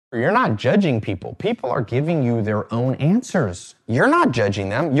You're not judging people. People are giving you their own answers. You're not judging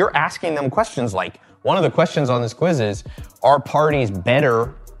them. You're asking them questions like, one of the questions on this quiz is, are parties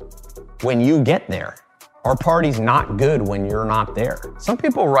better when you get there? Are parties not good when you're not there? Some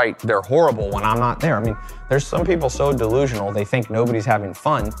people write they're horrible when I'm not there. I mean, there's some people so delusional they think nobody's having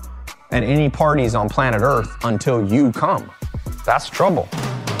fun at any parties on planet Earth until you come. That's trouble.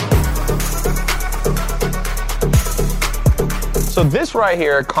 So this right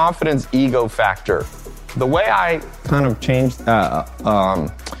here, confidence ego factor. The way I kind of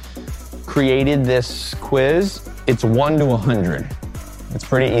created this quiz, it's 1 to 100. It's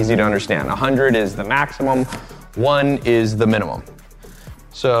pretty easy to understand. 100 is the maximum, 1 is the minimum.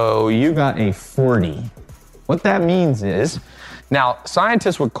 So you got a 40. What that means is, now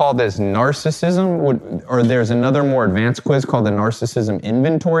scientists would call this narcissism, or there's another more advanced quiz called the Narcissism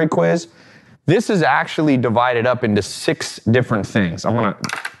Inventory Quiz. This is actually divided up into 6 different things. I'm gonna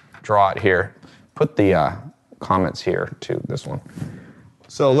draw it here. Put the comments here to this one.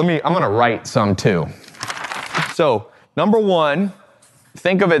 So I'm gonna write some too. So number 1,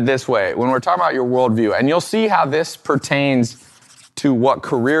 think of it this way. When we're talking about your worldview, and you'll see how this pertains to what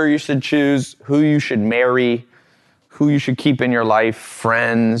career you should choose, who you should marry, who you should keep in your life,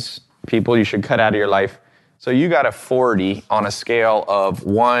 friends, people you should cut out of your life. So you got a 40 on a scale of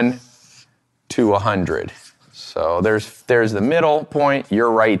 1 to 100. So there's the middle point,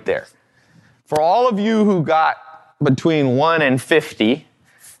 you're right there. For all of you who got between 1 and 50,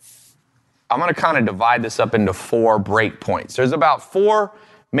 I'm gonna kind of divide this up into 4 break points. There's about 4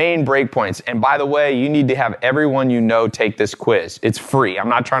 main break points. And by the way, you need to have everyone you know take this quiz. It's free. I'm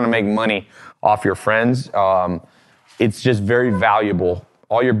not trying to make money off your friends. It's just very valuable.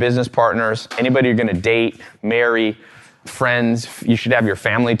 All your business partners, anybody you're gonna date, marry, friends, you should have your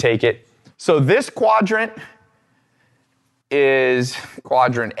family take it. So this quadrant is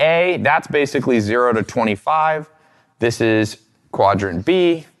quadrant A. That's basically 0 to 25. This is quadrant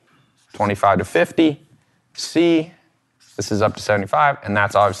B, 25 to 50. C, this is up to 75, and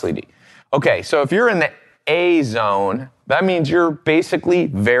that's obviously D. Okay, so if you're in the A zone, that means you're basically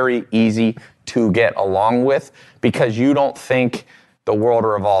very easy to get along with because you don't think the world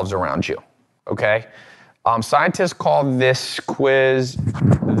revolves around you, okay? Scientists call this quiz,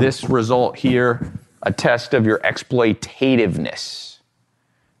 this result here, a test of your exploitativeness.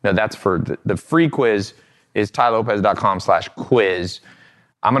 Now that's for the free quiz is tailopez.com/quiz.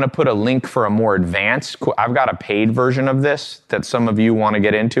 I'm gonna put a link for a more advanced, I've got a paid version of this that some of you wanna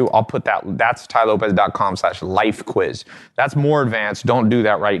get into. I'll put that's tailopez.com/lifequiz. That's more advanced, don't do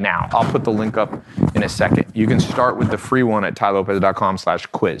that right now. I'll put the link up in a second. You can start with the free one at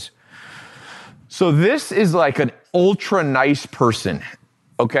tailopez.com/quiz. So this is like an ultra nice person,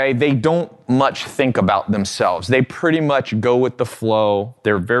 okay? They don't much think about themselves. They pretty much go with the flow.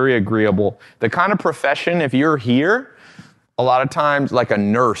 They're very agreeable. The kind of profession, if you're here, a lot of times like a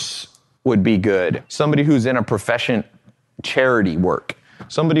nurse would be good. Somebody who's in a profession, charity work.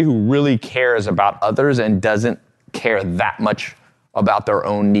 Somebody who really cares about others and doesn't care that much about their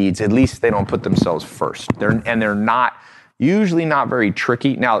own needs. At least they don't put themselves first. They're not, usually not very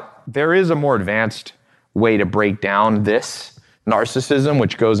tricky. Now, there is a more advanced way to break down this narcissism,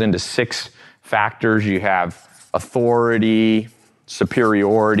 which goes into 6 factors. You have authority,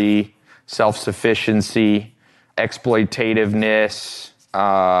 superiority, self-sufficiency, exploitativeness,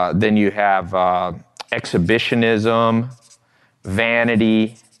 then you have exhibitionism,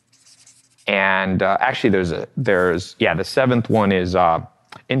 vanity, and actually the 7th one is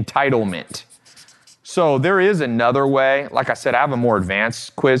entitlement. So there is another way. Like I said, I have a more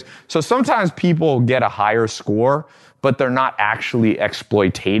advanced quiz. So sometimes people get a higher score, but they're not actually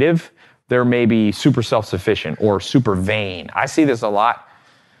exploitative. They're maybe super self-sufficient or super vain. I see this a lot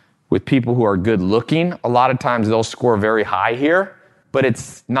with people who are good looking. A lot of times they'll score very high here, but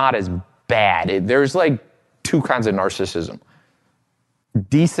it's not as bad. There's like 2 kinds of narcissism.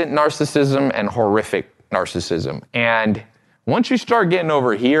 Decent narcissism and horrific narcissism. And once you start getting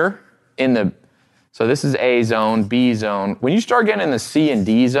over here so this is A zone, B zone. When you start getting in the C and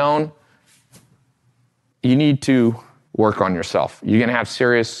D zone, you need to work on yourself. You're gonna have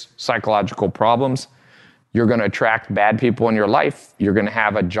serious psychological problems. You're gonna attract bad people in your life. You're gonna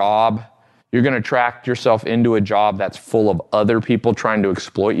have a job. You're gonna attract yourself into a job that's full of other people trying to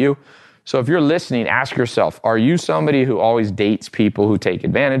exploit you. So if you're listening, ask yourself, are you somebody who always dates people who take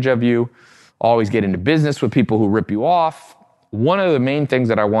advantage of you, always get into business with people who rip you off? One of the main things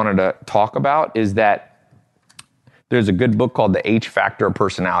that I wanted to talk about is that there's a good book called The H Factor of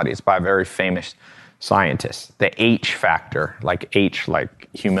Personality. It's by a very famous scientist. The H Factor, like H, like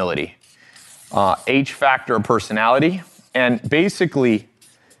humility. H Factor of Personality. And basically,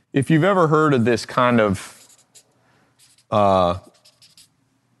 if you've ever heard of this kind of The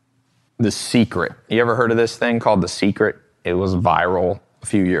Secret. You ever heard of this thing called The Secret? It was viral a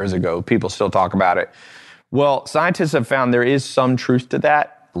few years ago. People still talk about it. Well, scientists have found there is some truth to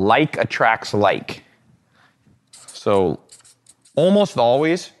that. Like attracts like. So almost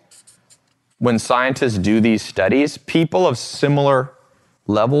always when scientists do these studies, people of similar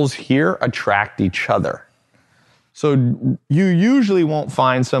levels here attract each other. So you usually won't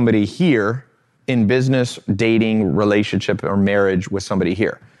find somebody here in business, dating, relationship, or marriage with somebody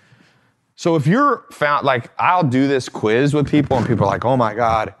here. So if you're found, like, I'll do this quiz with people and people are like, oh my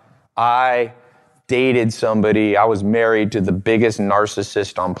God, I dated somebody, I was married to the biggest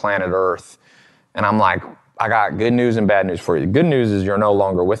narcissist on planet Earth. And I'm like, I got good news and bad news for you. The good news is you're no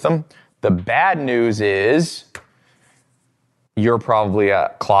longer with them. The bad news is you're probably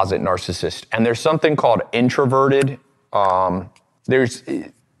a closet narcissist. And there's something called introverted. There's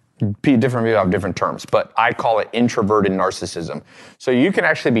different people have different terms, but I call it introverted narcissism. So you can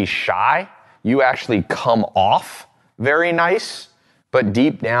actually be shy. You actually come off very nice, but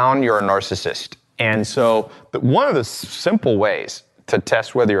deep down you're a narcissist. And so one of the simple ways to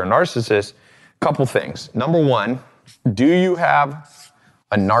test whether you're a narcissist, couple things. Number one, do you have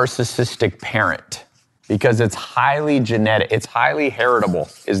a narcissistic parent? Because it's highly genetic, it's highly heritable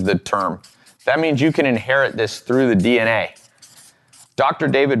is the term. That means you can inherit this through the DNA. Dr.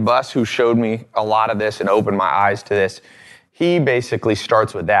 David Buss, who showed me a lot of this and opened my eyes to this, he basically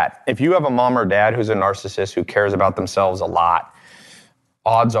starts with that. If you have a mom or dad who's a narcissist who cares about themselves a lot,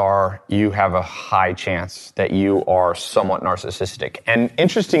 odds are you have a high chance that you are somewhat narcissistic. And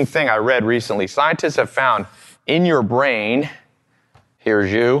interesting thing I read recently, scientists have found in your brain,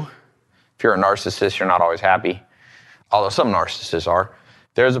 here's you. If you're a narcissist, you're not always happy, although some narcissists are.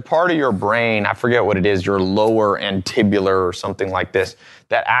 There's a part of your brain, I forget what it is, your lower antibular or something like this,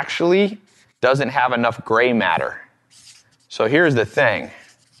 that actually doesn't have enough gray matter. So here's the thing.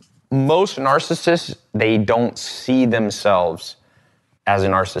 Most narcissists, they don't see themselves as a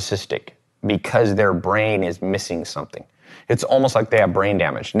narcissistic because their brain is missing something. It's almost like they have brain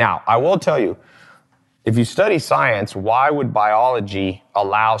damage. Now, I will tell you, if you study science, why would biology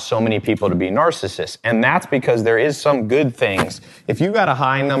allow so many people to be narcissists? And that's because there is some good things. If you got a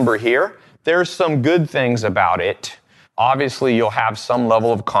high number here, there's some good things about it. Obviously, you'll have some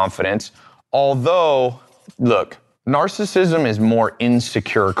level of confidence. Although, look, narcissism is more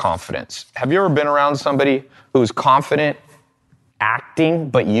insecure confidence. Have you ever been around somebody who's confident acting,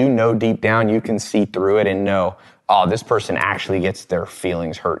 but you know deep down you can see through it and know, oh, this person actually gets their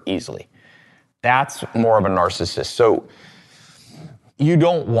feelings hurt easily? That's more of a narcissist. So you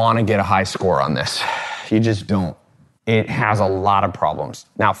don't want to get a high score on this. You just don't. It has a lot of problems.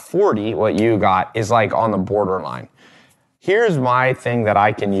 Now, 40, what you got, is like on the borderline. Here's my thing that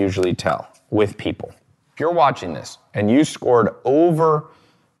I can usually tell with people. If you're watching this and you scored over,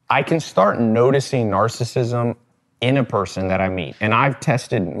 I can start noticing narcissism in a person that I meet. And I've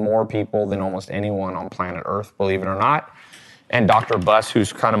tested more people than almost anyone on planet Earth, believe it or not. And Dr. Buss,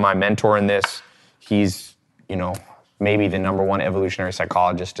 who's kind of my mentor in this, he's, maybe the number one evolutionary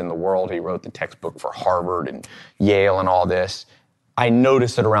psychologist in the world. He wrote the textbook for Harvard and Yale and all this. I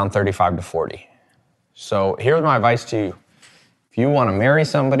noticed it around 35 to 40. So here's my advice to you. If you want to marry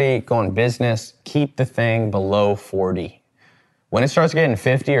somebody, go in business, keep the thing below 40. When it starts getting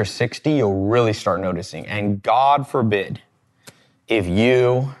 50 or 60, you'll really start noticing. And God forbid, if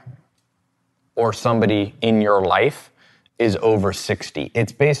you or somebody in your life is over 60.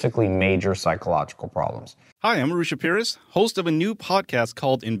 It's basically major psychological problems. Hi, I'm Arusha Pires, host of a new podcast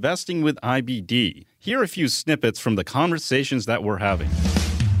called Investing with IBD. Here are a few snippets from the conversations that we're having.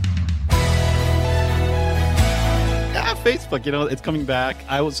 Facebook, it's coming back.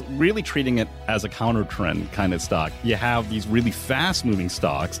 I was really treating it as a counter trend kind of stock. You have these really fast moving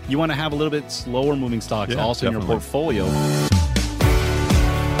stocks. You want to have a little bit slower moving stocks also definitely in your portfolio.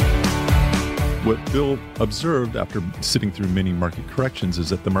 What Bill observed after sitting through many market corrections is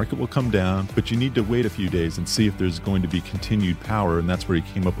that the market will come down, but you need to wait a few days and see if there's going to be continued power, and that's where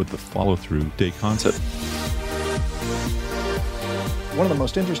he came up with the follow-through day concept. One of the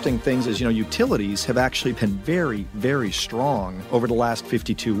most interesting things is, utilities have actually been very, very strong over the last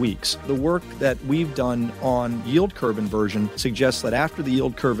 52 weeks. The work that we've done on yield curve inversion suggests that after the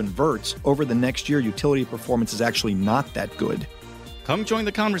yield curve inverts, over the next year, utility performance is actually not that good. Come join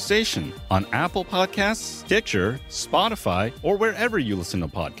the conversation on Apple Podcasts, Stitcher, Spotify, or wherever you listen to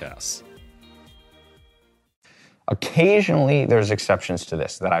podcasts. Occasionally, there's exceptions to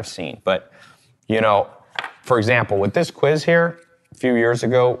this that I've seen. But, for example, with this quiz here, a few years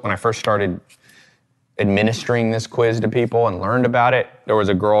ago when I first started administering this quiz to people and learned about it. There was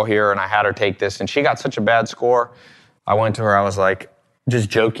a girl here, and I had her take this, and she got such a bad score. I went to her, I was like, just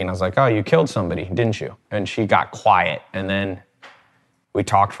joking. I was like, oh, you killed somebody, didn't you? And she got quiet, and then we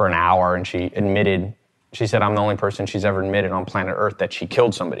talked for an hour, and she said I'm the only person she's ever admitted on planet Earth that she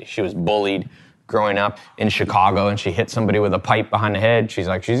killed somebody. She was bullied growing up in Chicago, and she hit somebody with a pipe behind the head. She's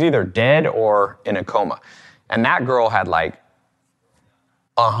like, she's either dead or in a coma. And that girl had like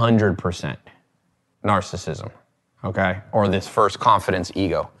 100% narcissism, okay? Or this first confidence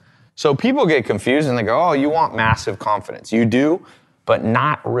ego. So people get confused and they go, oh, you want massive confidence. You do, but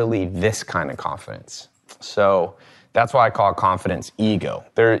not really this kind of confidence. So that's why I call it confidence ego.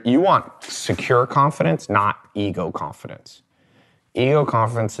 You want secure confidence, not ego confidence. Ego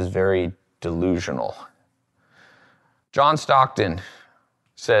confidence is very delusional. John Stockton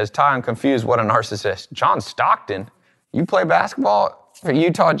says, Ty, I'm confused. What a narcissist. John Stockton? You play basketball for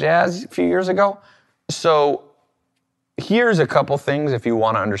Utah Jazz a few years ago? So here's a couple things if you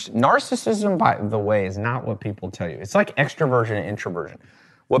want to understand. Narcissism, by the way, is not what people tell you. It's like extroversion and introversion.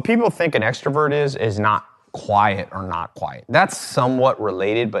 What people think an extrovert is not quiet or not quiet. That's somewhat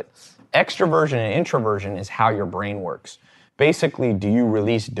related, but extroversion and introversion is how your brain works. Basically, do you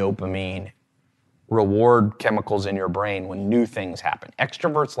release dopamine, reward chemicals in your brain when new things happen?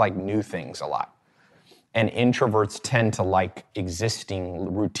 Extroverts like new things a lot. And introverts tend to like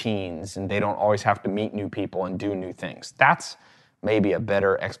existing routines, and they don't always have to meet new people and do new things. That's maybe a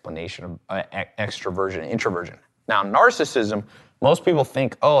better explanation of extroversion and introversion. Now, narcissism, most people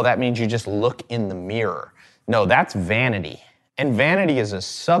think, oh, that means you just look in the mirror. No, that's vanity. And vanity is a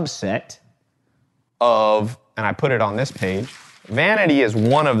subset of, and I put it on this page, vanity is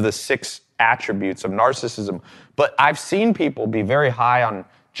one of the 6 attributes of narcissism. But I've seen people be very high on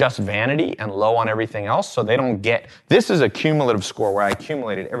just vanity and low on everything else, so they don't get, this is a cumulative score where I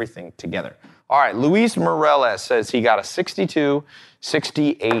accumulated everything together. All right, Luis Morales says he got a 62,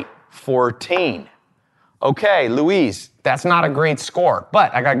 68, 14. Okay, Luis, that's not a great score,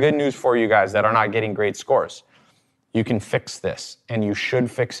 but I got good news for you guys that are not getting great scores. You can fix this, and you should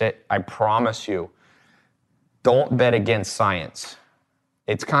fix it, I promise you. Don't bet against science.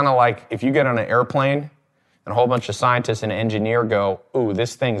 It's kind of like if you get on an airplane and a whole bunch of scientists and an engineer go, ooh,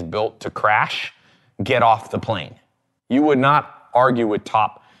 this thing's built to crash, get off the plane. You would not argue with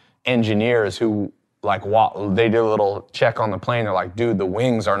top engineers who, like, they did a little check on the plane. They're like, dude, the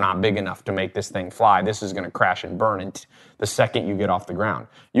wings are not big enough to make this thing fly. This is going to crash and burn the second you get off the ground.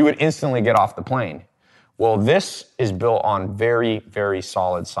 You would instantly get off the plane. Well, this is built on very, very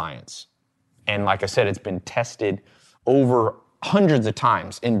solid science. And like I said, it's been tested over hundreds of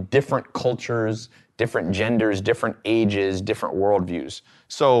times in different cultures, different genders, different ages, different worldviews.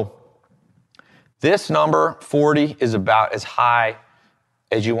 So this number, 40, is about as high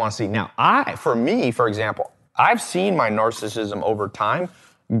as you want to see. Now, for me, for example, I've seen my narcissism over time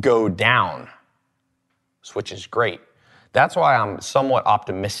go down, which is great. That's why I'm somewhat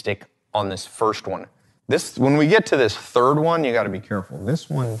optimistic on this first one. When we get to this third one, you got to be careful. This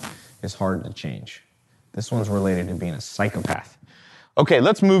one is hard to change. This one's related to being a psychopath. Okay,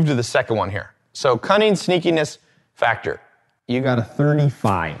 let's move to the second one here. So cunning, sneakiness factor. You got a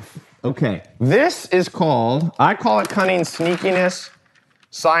 35. Okay, this is called, I call it cunning, sneakiness.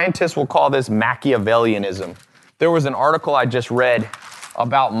 Scientists will call this Machiavellianism. There was an article I just read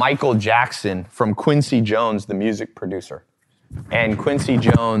about Michael Jackson from Quincy Jones, the music producer. And Quincy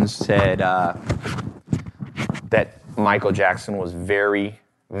Jones said that Michael Jackson was very,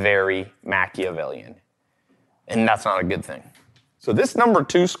 very Machiavellian. And that's not a good thing. So this number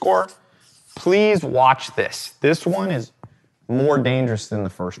 2 score, please watch this. This one is more dangerous than the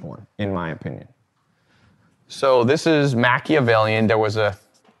first one, in my opinion. So this is Machiavellian. There was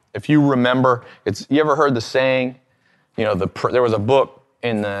if you remember, you ever heard the saying, there was a book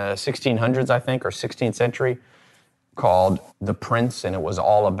in the 1600s, I think, or 16th century called The Prince, and it was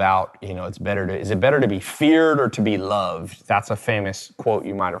all about, is it better to be feared or to be loved? That's a famous quote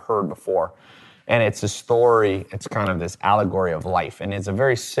you might have heard before. And it's a story, it's kind of this allegory of life, and it's a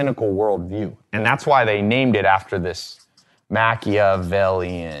very cynical worldview. And that's why they named it after this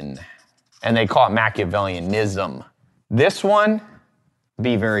Machiavellian. And they call it Machiavellianism. This one,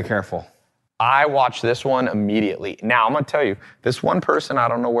 be very careful. I watched this one immediately. Now, I'm going to tell you, this one person, I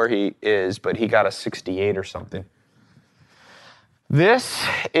don't know where he is, but he got a 68 or something. This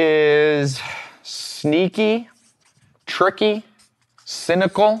is sneaky, tricky,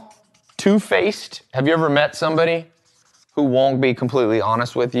 cynical, two-faced. Have you ever met somebody who won't be completely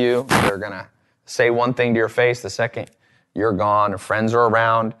honest with you? They're going to say one thing to your face, the second you're gone or friends are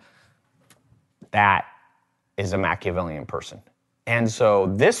around. That is a Machiavellian person. And so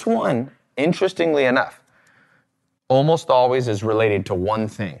this one interestingly enough, almost always is related to one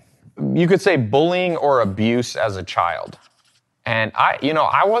thing. You could say bullying or abuse as a child. And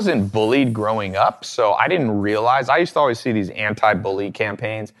I wasn't bullied growing up, so I didn't realize. I used to always see these anti-bully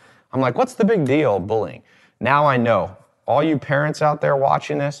campaigns. I'm like, what's the big deal, bullying? Now I know. All you parents out there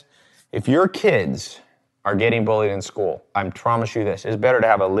watching this, if your kids are getting bullied in school, I promise you this, it's better to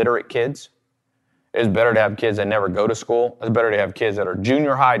have illiterate kids. It's better to have kids that never go to school. It's better to have kids that are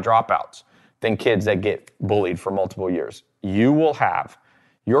junior high dropouts than kids that get bullied for multiple years.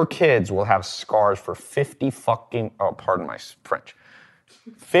 Your kids will have scars for 50 pardon my French,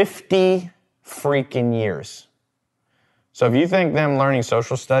 50 freaking years. So if you think them learning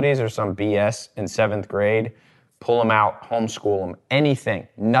social studies or some BS in 7th grade, pull them out, homeschool them, anything,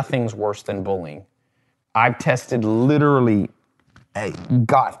 nothing's worse than bullying. I've tested literally,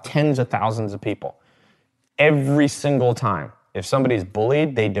 tens of thousands of people. Every single time, if somebody's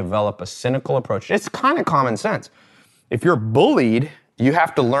bullied, they develop a cynical approach. It's kind of common sense. If you're bullied, you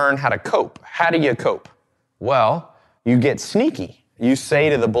have to learn how to cope. How do you cope? Well, you get sneaky. You say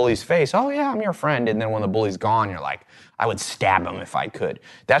to the bully's face, oh yeah, I'm your friend. And then when the bully's gone, you're like, I would stab him if I could.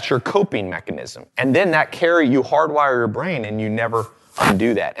 That's your coping mechanism. And then you hardwire your brain and you never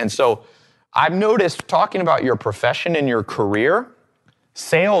undo that. And so I've noticed talking about your profession and your career,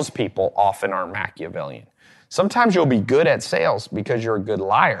 salespeople often are Machiavellian. Sometimes you'll be good at sales because you're a good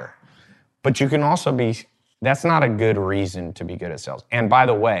liar, but you can also that's not a good reason to be good at sales. And by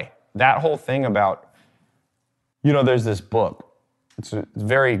the way, that whole thing about, there's this book. It's a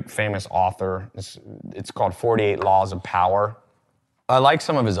very famous author. It's called 48 Laws of Power. I like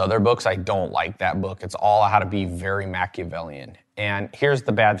some of his other books. I don't like that book. It's all how to be very Machiavellian. And here's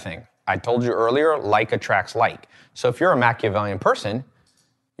the bad thing. I told you earlier, like attracts like. So if you're a Machiavellian person,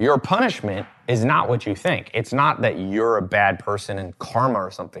 your punishment is not what you think. It's not that you're a bad person and karma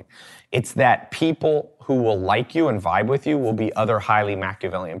or something. It's that people who will like you and vibe with you will be other highly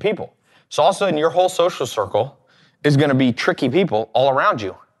Machiavellian people. So all of a sudden, your whole social circle is going to be tricky people all around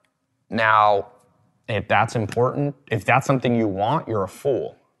you. Now, if that's important, if that's something you want, you're a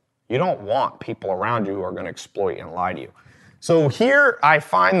fool. You don't want people around you who are going to exploit and lie to you. So here I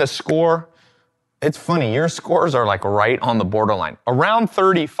find the score. It's funny, your scores are like right on the borderline. Around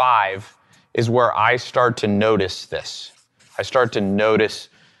 35 is where I start to notice this.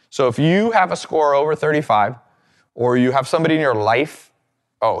 So if you have a score over 35, or you have somebody in your life,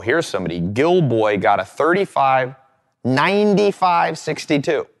 here's somebody, Gilboy got a 35, 95,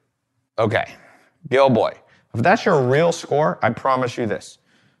 62. Okay, Gilboy. If that's your real score, I promise you this.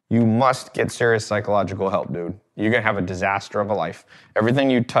 You must get serious psychological help, dude. You're going to have a disaster of a life. Everything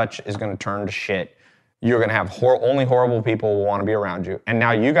you touch is going to turn to shit. You're going to have only horrible people will want to be around you. And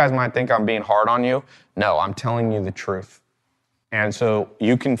now you guys might think I'm being hard on you. No, I'm telling you the truth. And so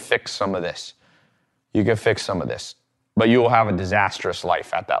you can fix some of this. But you will have a disastrous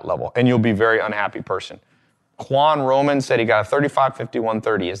life at that level. And you'll be a very unhappy person. Quan Roman said he got a 35, 51,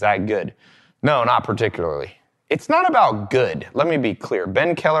 30. Is that good? No, not particularly. It's not about good. Let me be clear.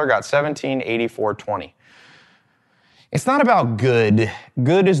 Ben Keller got 17, 84, 20. It's not about good.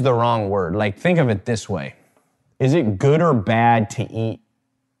 Good is the wrong word. Like, think of it this way. Is it good or bad to eat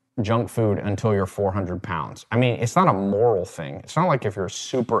junk food until you're 400 pounds? I mean, it's not a moral thing. It's not like if you're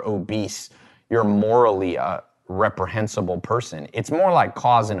super obese, you're morally a reprehensible person. It's more like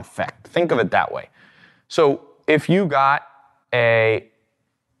cause and effect. Think of it that way. So if you got a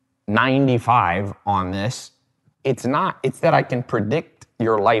 95 on this, it's that I can predict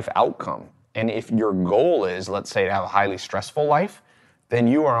your life outcome. And if your goal is, let's say, to have a highly stressful life, then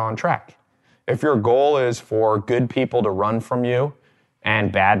you are on track. If your goal is for good people to run from you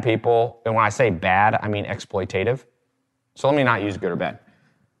and bad people, and when I say bad, I mean exploitative. So let me not use good or bad.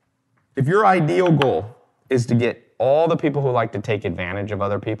 If your ideal goal is to get all the people who like to take advantage of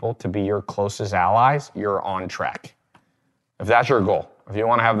other people to be your closest allies, you're on track. If that's your goal, if you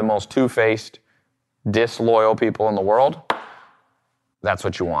want to have the most two-faced, disloyal people in the world, that's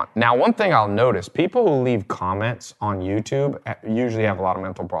what you want. Now, one thing I'll notice, people who leave comments on YouTube usually have a lot of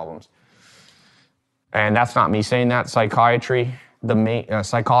mental problems. And that's not me saying that. Psychiatry,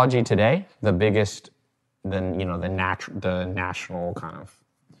 Psychology Today, the biggest, the national kind of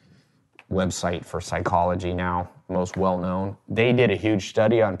website for psychology now, most well-known, they did a huge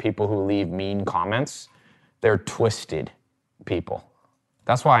study on people who leave mean comments. They're twisted people.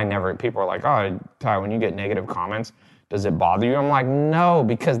 That's why people are like, oh, Ty, when you get negative comments, does it bother you? I'm like, no,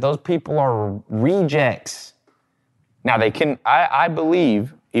 because those people are rejects. Now I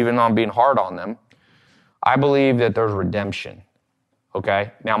believe, even though I'm being hard on them, I believe that there's redemption,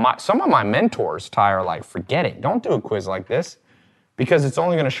 okay? Now, some of my mentors, Ty, are like, forget it. Don't do a quiz like this. because it's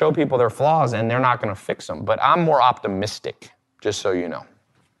only going to show people their flaws and they're not going to fix them. But I'm more optimistic, just so you know.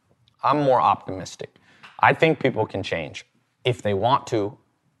 I'm more optimistic. I think people can change if they want to,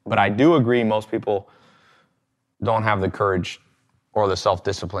 but I do agree most people don't have the courage or the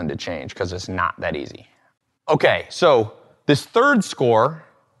self-discipline to change because it's not that easy. Okay, so this third score,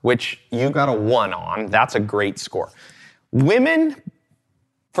 which you got a 1 on, that's a great score. Women,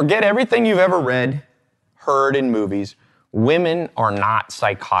 forget everything you've ever read, heard in movies. Women are not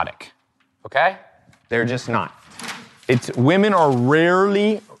psychotic, okay? They're just not. Women are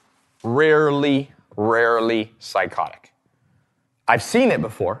rarely psychotic. I've seen it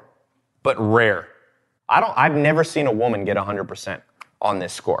before, but rare. I've never seen a woman get 100% on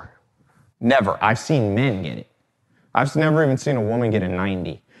this score. Never. I've seen men get it. I've never even seen a woman get a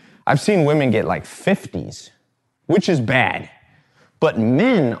 90. I've seen women get like 50s, which is bad. But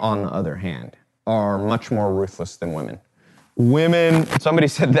men, on the other hand, are much more ruthless than women. Women, somebody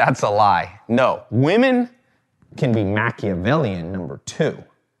said that's a lie. No, women can be Machiavellian, number 2.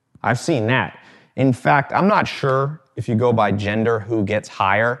 I've seen that. In fact, I'm not sure if you go by gender who gets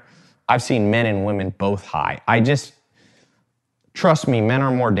higher. I've seen men and women both high. Trust me, men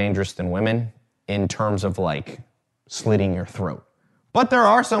are more dangerous than women in terms of like slitting your throat. But there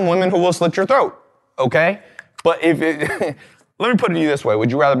are some women who will slit your throat, okay? But let me put it to you this way.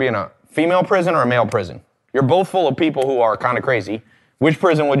 Would you rather be in a female prison or a male prison? You're both full of people who are kind of crazy. Which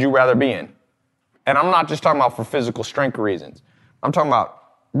prison would you rather be in? And I'm not just talking about for physical strength reasons. I'm talking about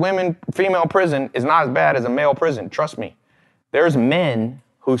female prison is not as bad as a male prison. Trust me. There's men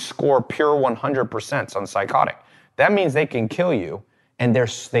who score pure 100% on psychotic. That means they can kill you, and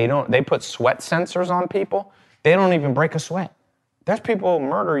they put sweat sensors on people. They don't even break a sweat. There's people who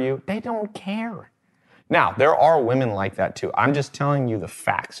murder you. They don't care. Now, there are women like that too. I'm just telling you the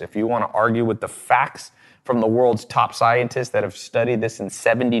facts. If you want to argue with the facts from the world's top scientists that have studied this in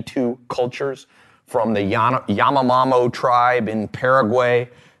 72 cultures, from the Yanomamo tribe in Paraguay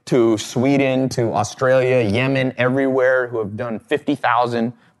to Sweden to Australia, Yemen, everywhere, who have done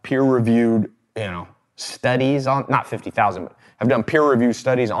 50,000 peer-reviewed, studies on, not 50,000, but have done peer-reviewed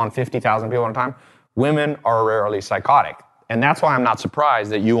studies on 50,000 people at a time. Women are rarely psychotic. And that's why I'm not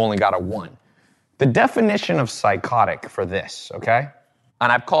surprised that you only got a 1. The definition of psychotic for this, okay?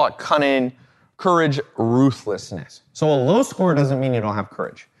 And I call it cunning, courage, ruthlessness. So a low score doesn't mean you don't have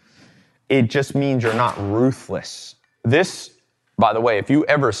courage. It just means you're not ruthless. This, by the way, if you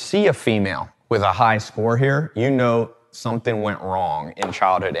ever see a female with a high score here, you know something went wrong in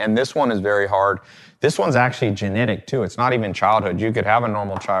childhood. And this one is very hard. This one's actually genetic too. It's not even childhood. You could have a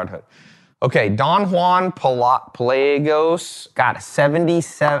normal childhood. Okay, Don Juan Pelagos got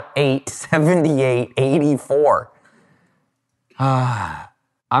 78, 78, 84.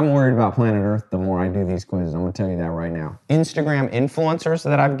 I'm worried about planet Earth the more I do these quizzes. I'm going to tell you that right now. Instagram influencers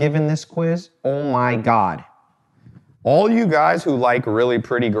that I've given this quiz, oh my God. All you guys who like really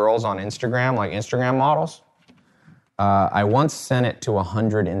pretty girls on Instagram, like Instagram models, I once sent it to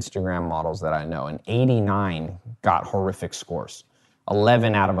 100 Instagram models that I know, and 89 got horrific scores.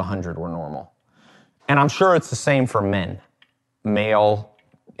 11 out of 100 were normal. And I'm sure it's the same for men. Male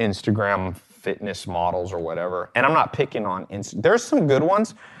Instagram fitness models or whatever. And I'm not picking on there's some good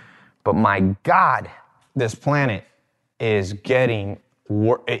ones, but my God, this planet is getting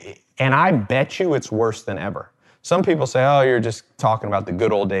and I bet you it's worse than ever. Some people say, oh, you're just talking about the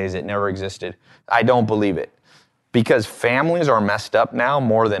good old days. It never existed. I don't believe it. Because families are messed up now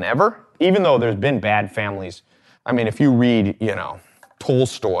more than ever, even though there's been bad families. I mean, if you read,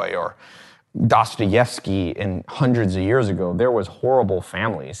 Tolstoy or Dostoevsky in hundreds of years ago, there was horrible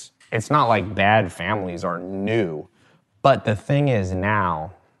families. It's not like bad families are new. But the thing is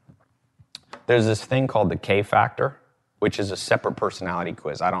now, there's this thing called the K factor, which is a separate personality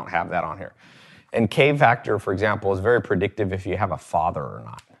quiz. I don't have that on here. And K factor, for example, is very predictive if you have a father or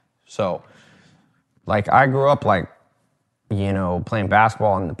not. So, I grew up playing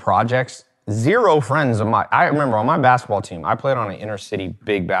basketball in the projects. 0 friends of mine. I remember on my basketball team, I played on an inner city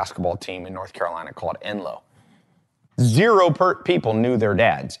big basketball team in North Carolina called Enloe. 0 people knew their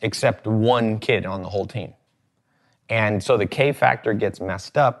dads except 1 kid on the whole team. And so the K factor gets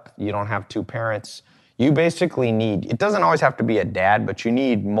messed up. You don't have 2 parents. You basically need, it doesn't always have to be a dad, but you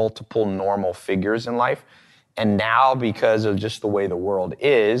need multiple normal figures in life. And now, because of just the way the world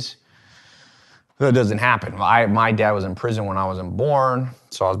is, that doesn't happen. My dad was in prison when I wasn't born,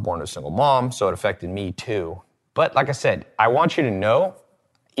 so I was born to a single mom, so it affected me too. But like I said, I want you to know,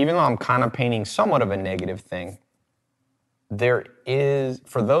 even though I'm kind of painting somewhat of a negative thing, there is,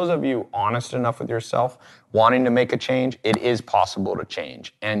 for those of you honest enough with yourself, wanting to make a change, it is possible to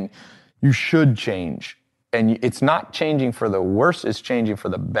change. And you should change. And it's not changing for the worse, it's changing for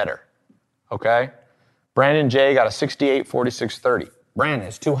the better. Okay? Brandon J got a 68, 46, 30. Brandon,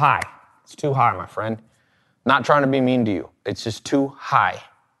 it's too high. It's too high, my friend. Not trying to be mean to you. It's just too high.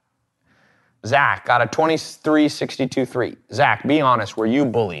 Zach got a 23, 62, 3. Zach, be honest. Were you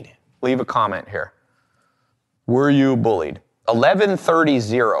bullied? Leave a comment here. Were you bullied?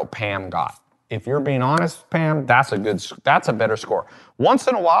 1130 Pam got. If you're being honest, Pam, that's a better score. Once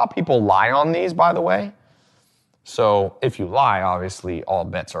in a while, people lie on these, by the way. So if you lie, obviously, all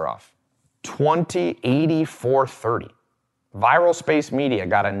bets are off. 208430. Viral Space Media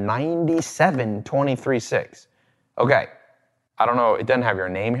got a 97, 23.6. Okay, I don't know, it doesn't have your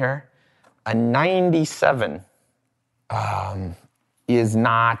name here. A 97 is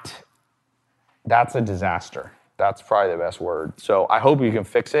not, that's a disaster. That's probably the best word. So I hope you can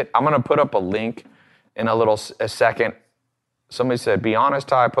fix it. I'm going to put up a link in a second. Somebody said, be honest,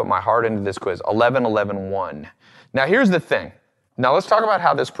 Ty, I put my heart into this quiz. 11-11-1. Now, here's the thing. Now, let's talk about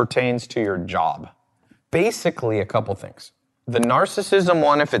how this pertains to your job. Basically, a couple things. The narcissism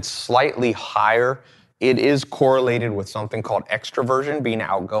one, if it's slightly higher, it is correlated with something called extroversion, being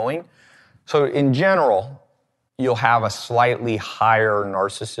outgoing. So in general, you'll have a slightly higher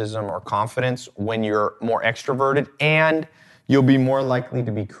narcissism or confidence when you're more extroverted, and you'll be more likely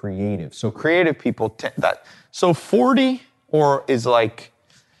to be creative. So creative people, so 40 is like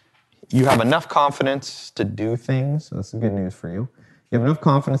you have enough confidence to do things. So that's good news for you. You have enough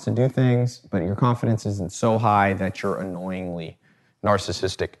confidence to do things, but your confidence isn't so high that you're annoyingly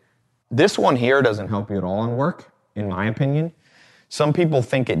narcissistic. This one here doesn't help you at all in work, in my opinion. Some people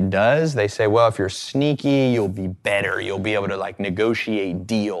think it does. They say, well, if you're sneaky, you'll be better. You'll be able to like negotiate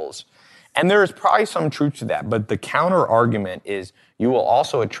deals. And there is probably some truth to that. But the counter argument is you will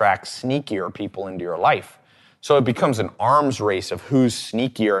also attract sneakier people into your life. So it becomes an arms race of who's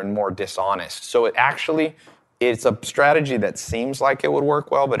sneakier and more dishonest. So it's a strategy that seems like it would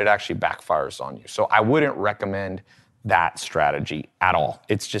work well, but it actually backfires on you. So I wouldn't recommend that strategy at all.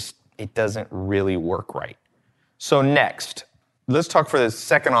 It's just, it doesn't really work right. So next, let's talk for the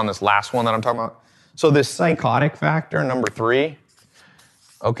second on this last one that I'm talking about. So this psychotic factor, number 3,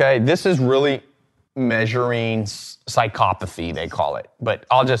 okay, this is really measuring psychopathy, they call it, but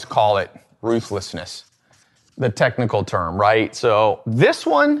I'll just call it ruthlessness, the technical term, right? So this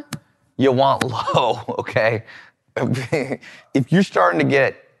one, you want low, okay? If you're starting to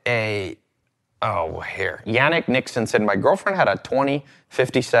get Yannick Nixon said, my girlfriend had a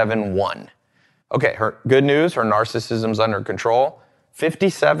 20-57-1. Okay, her good news, her narcissism's under control.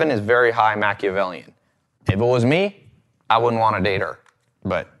 57 is very high Machiavellian. If it was me, I wouldn't want to date her.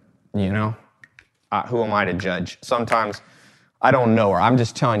 But, who am I to judge? Sometimes I don't know her. I'm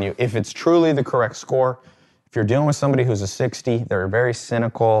just telling you, if it's truly the correct score, if you're dealing with somebody who's a 60, they're very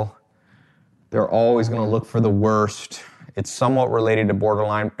cynical. They're always going to look for the worst. It's somewhat related to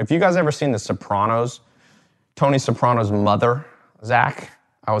borderline. If you guys ever seen The Sopranos, Tony Soprano's mother, Zach,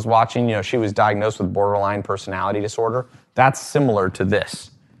 I was watching, she was diagnosed with borderline personality disorder. That's similar to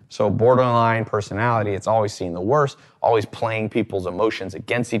this. So borderline personality, it's always seeing the worst, always playing people's emotions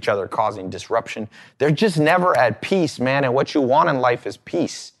against each other, causing disruption. They're just never at peace, man. And what you want in life is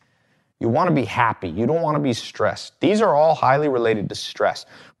peace. You want to be happy. You don't want to be stressed. These are all highly related to stress.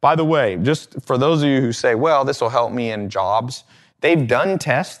 By the way, just for those of you who say, well, this will help me in jobs, they've done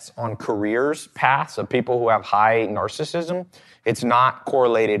tests on careers paths of people who have high narcissism. It's not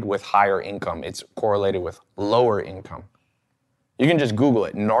correlated with higher income. It's correlated with lower income. You can just Google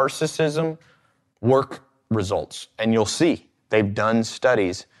it, narcissism work results, and you'll see they've done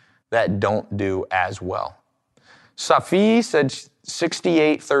studies that don't do as well. Safi said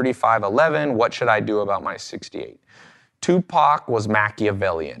 68, 35, 11. What should I do about my 68? Tupac was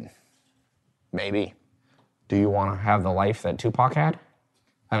Machiavellian. Maybe. Do you want to have the life that Tupac had?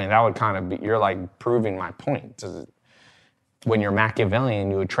 I mean, that would kind of be, you're like proving my point. When you're Machiavellian,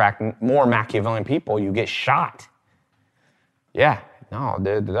 you attract more Machiavellian people, you get shot. Yeah, no,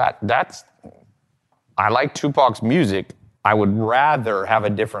 that's, I like Tupac's music. I would rather have a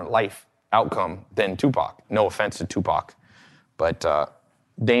different life outcome than Tupac. No offense to Tupac. But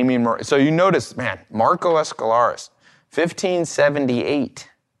so you notice, man, Marco Escalaris, 1578.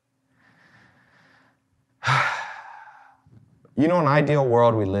 An ideal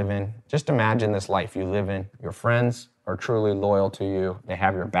world we live in. Just imagine this life you live in. Your friends are truly loyal to you. They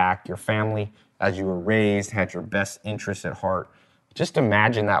have your back. Your family, as you were raised, had your best interests at heart. Just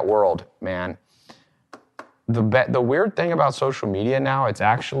imagine that world, man. The weird thing about social media now, it's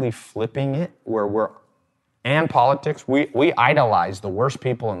actually flipping it and politics, we idolize the worst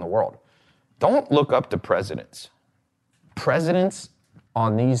people in the world. Don't look up to presidents. Presidents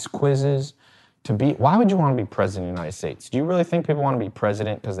on these quizzes, why would you want to be president of the United States? Do you really think people want to be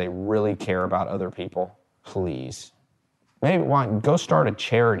president because they really care about other people? Please. Maybe go start a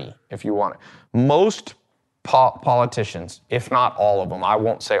charity if you want. Most politicians, if not all of them, I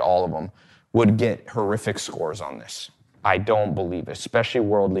won't say all of them, would get horrific scores on this. I don't believe it, especially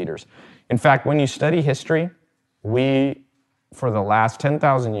world leaders. In fact, when you study history, for the last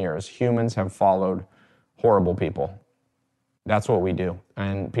 10,000 years, humans have followed horrible people. That's what we do.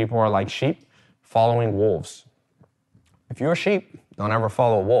 And people are like sheep following wolves. If you're a sheep, don't ever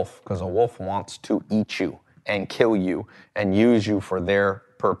follow a wolf, because a wolf wants to eat you and kill you and use you for their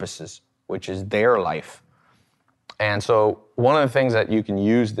purposes, which is their life. And so one of the things that you can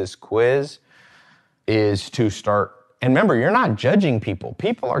use this quiz is to start, and remember, you're not judging people.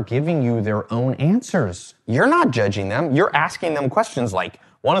 People are giving you their own answers. You're not judging them. You're asking them questions like,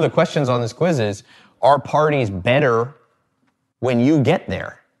 one of the questions on this quiz is, are parties better when you get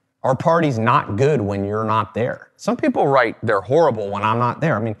there? Are parties not good when you're not there? Some people write they're horrible when I'm not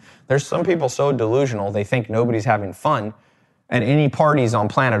there. I mean, there's some people so delusional they think nobody's having fun at any parties on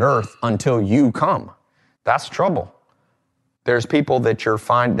planet Earth until you come. That's trouble. There's people that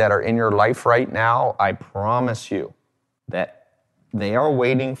that are in your life right now, I promise you, that they are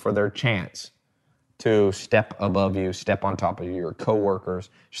waiting for their chance to step above you, step on top of you, your coworkers.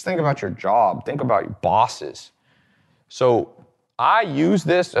 Just think about your job. Think about your bosses. So I use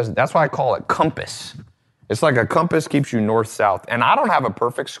this, that's why I call it compass. It's like a compass keeps you north-south. And I don't have a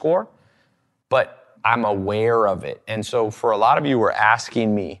perfect score, but I'm aware of it. And so for a lot of you who are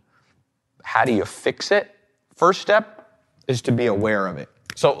asking me, how do you fix it? First step is to be aware of it.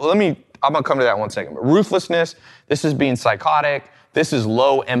 So I'm going to come to that in 1 second. But ruthlessness, this is being psychotic, this is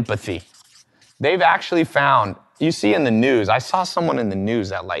low empathy. They've actually found, you see in the news, I saw someone in the news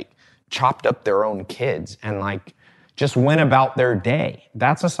that chopped up their own kids and just went about their day.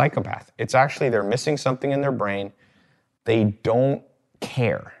 That's a psychopath. It's actually, they're missing something in their brain. They don't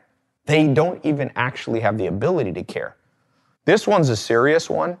care. They don't even actually have the ability to care. This one's a serious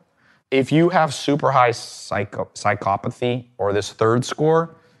one. If you have super high psychopathy or this third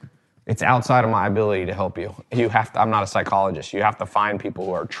score, it's outside of my ability to help you. I'm not a psychologist. You have to find people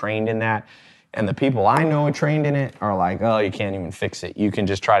who are trained in that. And the people I know are trained in it are like, oh, you can't even fix it. You can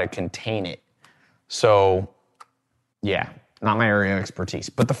just try to contain it. So, yeah, not my area of expertise.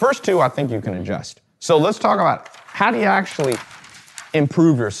 But the first two, I think you can adjust. So let's talk about how do you actually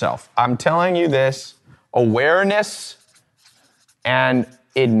improve yourself. I'm telling you this, awareness and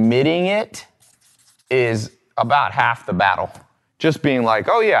admitting it is about half the battle. Just being like,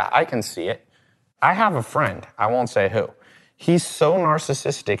 oh yeah, I can see it. I have a friend, I won't say who. He's so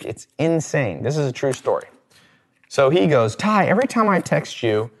narcissistic, it's insane. This is a true story. So he goes, Ty, every time I text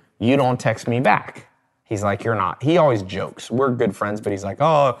you, you don't text me back. He's like, you're not. He always jokes. We're good friends, but he's like,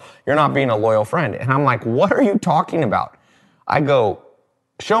 oh, you're not being a loyal friend. And I'm like, what are you talking about? I go,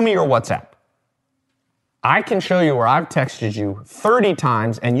 show me your WhatsApp. I can show you where I've texted you 30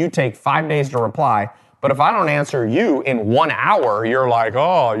 times and you take 5 days to reply. But if I don't answer you in 1 hour, you're like,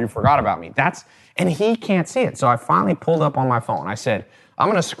 oh, you forgot about me. And he can't see it. So I finally pulled up on my phone. I said, I'm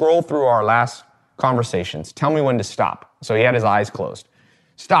going to scroll through our last conversations. Tell me when to stop. So he had his eyes closed.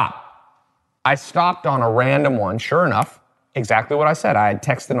 Stop. I stopped on a random one. Sure enough, exactly what I said. I had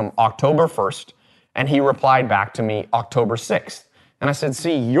texted him October 1st, and he replied back to me October 6th. And I said,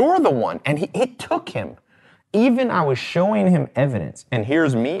 see, you're the one. And it took him. Even I was showing him evidence. And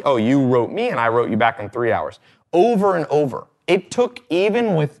here's me. Oh, you wrote me, and I wrote you back in 3 hours. Over and over. It took,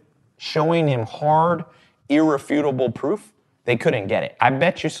 even with showing him hard, irrefutable proof, they couldn't get it. I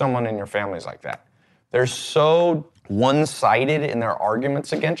bet you someone in your family's like that. They're so one-sided in their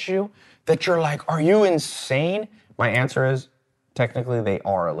arguments against you that you're like, are you insane? My answer is, technically they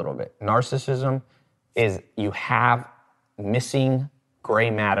are a little bit. Narcissism is you have missing gray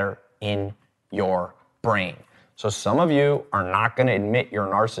matter in your brain. So some of you are not going to admit you're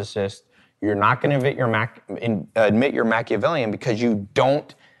a narcissist. You're not going to admit you're Machiavellian because you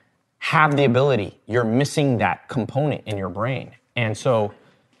don't have the ability. You're missing that component in your brain. And so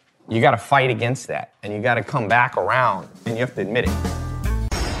you got to fight against that. And you got to come back around and you have to admit it.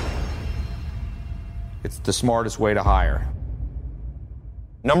 It's the smartest way to hire.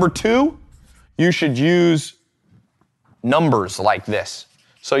 Number 2, you should use numbers like this.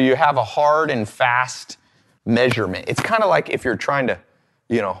 So you have a hard and fast measurement. It's kind of like if you're trying to,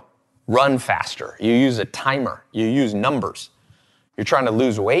 run faster. You use a timer. You use numbers. You're trying to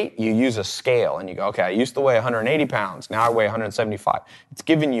lose weight, you use a scale and you go, okay, I used to weigh 180 pounds, now I weigh 175. It's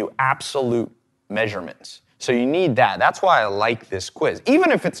giving you absolute measurements. So you need that. That's why I like this quiz. Even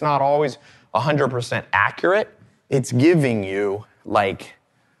if it's not always 100% accurate, it's giving you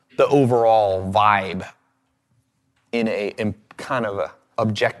the overall vibe in kind of a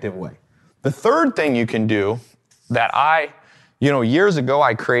objective way. The third thing you can do that years ago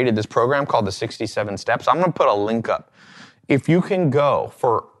I created this program called the 67 Steps. I'm going to put a link up. If you can go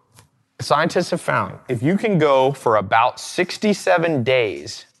scientists have found, if you can go for about 67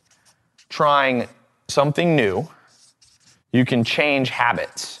 days trying something new, you can change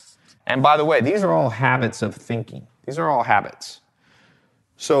habits. And by the way, these are all habits of thinking. These are all habits.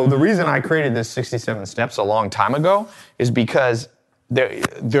 So the reason I created this 67 steps a long time ago is because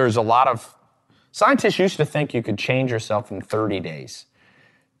there's a lot of, scientists used to think you could change yourself in 30 days.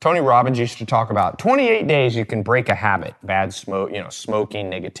 Tony Robbins used to talk about 28 days you can break a habit, bad smoke,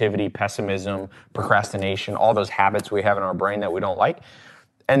 smoking, negativity, pessimism, procrastination, all those habits we have in our brain that we don't like.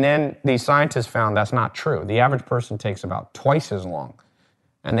 And then these scientists found that's not true. The average person takes about twice as long.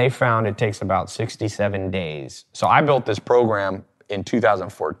 And they found it takes about 67 days. So I built this program in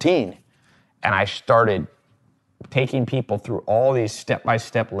 2014, and I started taking people through all these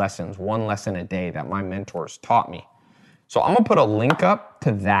step-by-step lessons, one lesson a day that my mentors taught me. So I'm gonna put a link up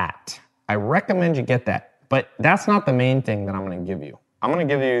to that. I recommend you get that, but that's not the main thing that I'm gonna give you. I'm gonna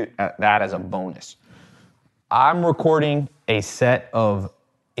give you that as a bonus. I'm recording a set of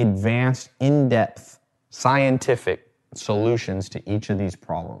advanced, in-depth, scientific solutions to each of these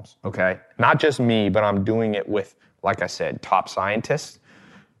problems, okay? Not just me, but I'm doing it with, like I said, top scientists,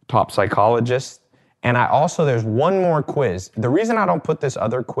 top psychologists, and there's one more quiz. The reason I don't put this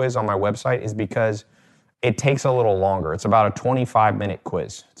other quiz on my website is because it takes a little longer. It's about a 25-minute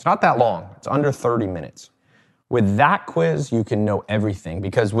quiz. It's not that long. It's under 30 minutes. With that quiz, you can know everything,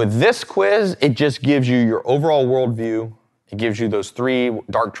 because with this quiz, it just gives you your overall worldview. It gives you those three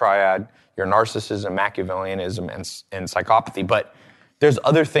dark triad, your narcissism, Machiavellianism, and psychopathy. But there's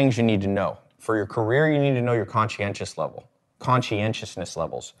other things you need to know. For your career, you need to know your conscientiousness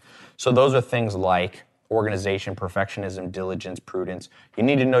levels. So those are things like organization, perfectionism, diligence, prudence. You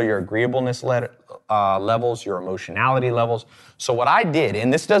need to know your agreeableness levels, your emotionality levels. So what I did,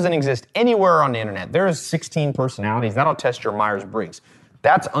 and this doesn't exist anywhere on the internet, there's 16 personalities. That'll test your Myers-Briggs.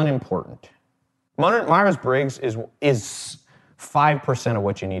 That's unimportant. Myers-Briggs is 5% of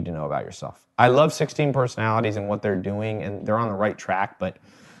what you need to know about yourself. I love 16 personalities and what they're doing, and they're on the right track, but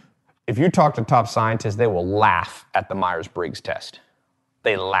if you talk to top scientists, they will laugh at the Myers-Briggs test.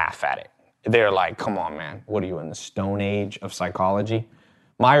 They laugh at it. They're like, come on, man, what are you, in the Stone Age of psychology?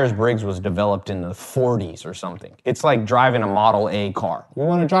 Myers-Briggs was developed in the 40s or something. It's like driving a Model A car. You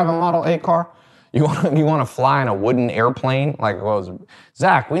want to drive a Model A car? You want to fly in a wooden airplane?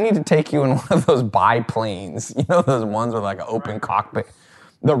 Zach, we need to take you in one of those biplanes. You know, those ones with like an open cockpit.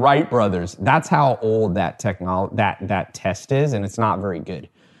 The Wright brothers. That's how old that test is, and it's not very good.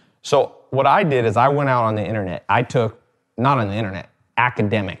 So what I did is I went out on the internet.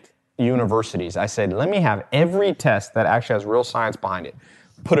 Academic universities. I said, let me have every test that actually has real science behind it.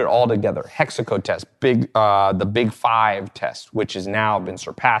 Put it all together. Hexaco test, the Big Five test, which has now been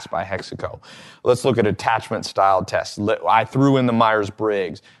surpassed by Hexaco. Let's look at attachment style tests. I threw in the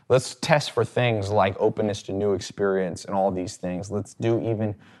Myers-Briggs. Let's test for things like openness to new experience and all these things. Let's do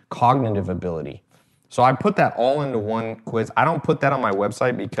even cognitive ability. So I put that all into one quiz. I don't put that on my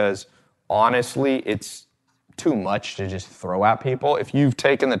website because honestly, it's too much to just throw at people. If you've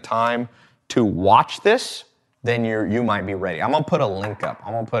taken the time to watch this, then you might be ready. I'm gonna put a link up.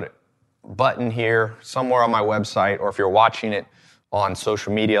 I'm gonna put a button here somewhere on my website, or if you're watching it on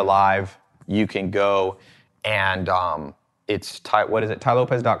social media live, you can go and it's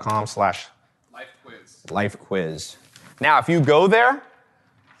tylopez.com/lifequiz. Now, if you go there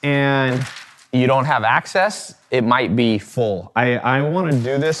and you don't have access, it might be full. I want to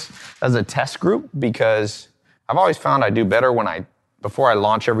do this as a test group because I've always found I do better before I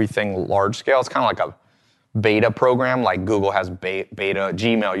launch everything large scale. It's kind of like a beta program, like Google has beta,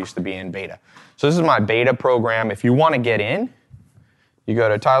 Gmail used to be in beta. So this is my beta program. If you want to get in, you go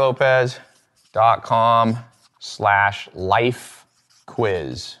to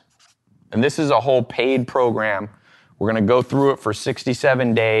tylopez.com/lifequiz. And this is a whole paid program. We're going to go through it for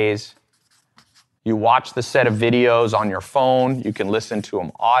 67 days. You watch the set of videos on your phone. You can listen to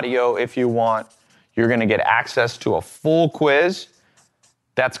them audio if you want. You're going to get access to a full quiz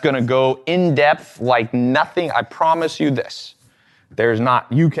that's going to go in depth like nothing. I promise you this.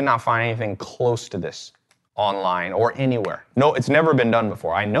 You cannot find anything close to this online or anywhere. No, it's never been done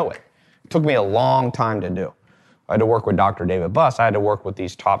before. I know it. It took me a long time to do. I had to work with Dr. David Buss. I had to work with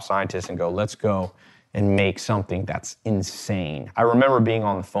these top scientists and go, let's go and make something that's insane. I remember being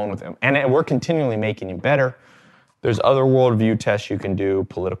on the phone with him, and we're continually making it better. There's other worldview tests you can do,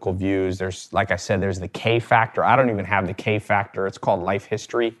 political views. There's, like I said, there's the K factor. I don't even have the K factor. It's called life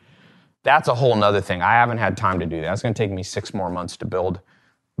history. That's a whole nother thing. I haven't had time to do that. It's going to take me 6 more months to build.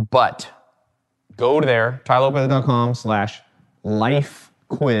 But go there, tylopez.com/life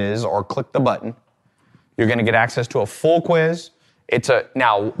quiz, or click the button. You're going to get access to a full quiz.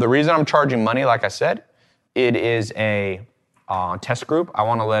 Now, the reason I'm charging money, like I said, it is a test group. I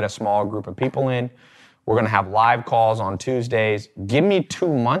want to let a small group of people in. We're going to have live calls on Tuesdays. Give me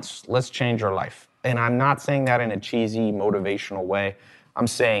 2 months. Let's change your life. And I'm not saying that in a cheesy, motivational way. I'm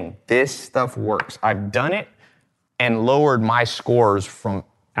saying this stuff works. I've done it and lowered my scores from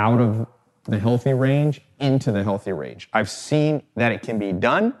out of the healthy range into the healthy range. I've seen that it can be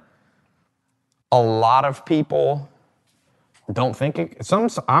done. A lot of people don't think it.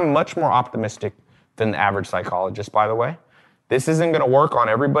 I'm much more optimistic than the average psychologist, by the way. This isn't going to work on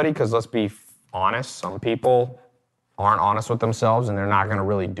everybody because let's be honest, some people aren't honest with themselves and they're not going to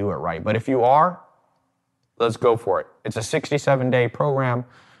really do it right. But if you are, let's go for it. It's a 67-day program.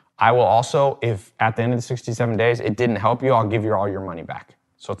 I will also, if at the end of the 67 days it didn't help you, I'll give you all your money back.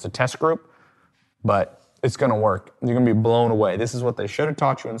 So it's a test group, but it's going to work. You're going to be blown away. This is what they should have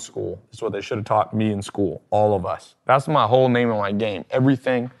taught you in school. This is what they should have taught me in school, all of us. That's my whole name of my game.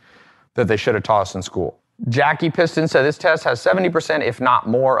 Everything that they should have taught us in school. Jackie Piston said this test has 70%, if not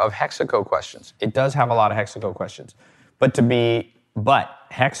more, of hexaco questions. It does have a lot of hexaco questions. But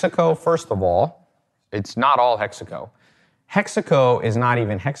hexaco, first of all, it's not all hexaco. Hexaco is not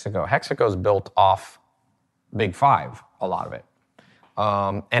even hexaco. Hexaco is built off Big Five, a lot of it.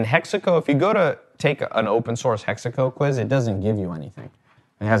 And hexaco, if you go to take an open source hexaco quiz, it doesn't give you anything.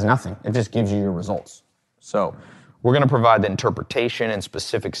 It has nothing. It just gives you your results. So we're going to provide the interpretation and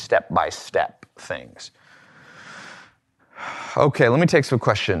specific step-by-step things. Okay, let me take some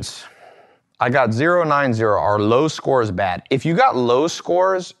questions. I got 090. Are low scores bad? If you got low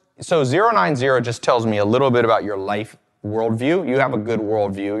scores, so 090 just tells me a little bit about your life worldview. You have a good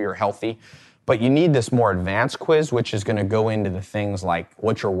worldview, you're healthy, but you need this more advanced quiz, which is going to go into the things like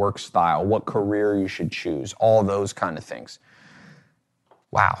what's your work style, what career you should choose, all those kind of things.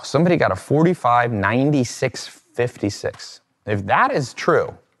 Wow, somebody got a 45, 96, 56. If that is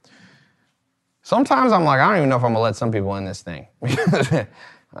true, sometimes I'm like, I don't even know if I'm going to let some people in this thing.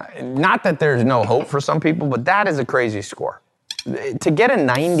 Not that there's no hope for some people, but that is a crazy score. To get a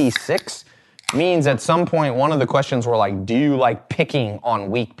 96 means at some point one of the questions were like, do you like picking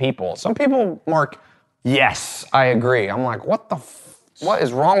on weak people? Some people mark, yes, I agree. I'm like, what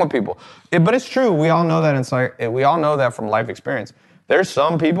is wrong with people? But it's true. We all know that we all know that from life experience. There's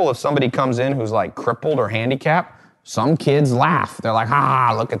some people, if somebody comes in who's like crippled or handicapped, some kids laugh. They're like,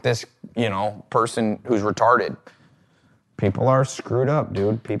 look at this, person who's retarded. People are screwed up,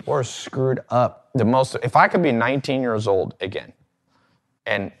 dude. People are screwed up. If I could be 19 years old again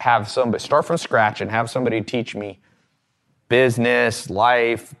and have somebody start from scratch and have somebody teach me business,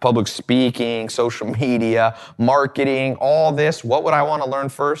 life, public speaking, social media, marketing, all this, what would I want to learn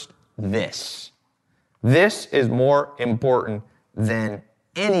first? This. This is more important than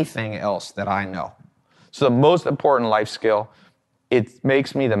anything else that I know. So the most important life skill, it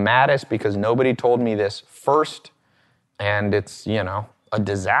makes me the maddest because nobody told me this first, and it's, a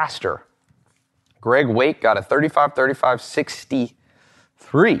disaster. Greg Wake got a 35, 35,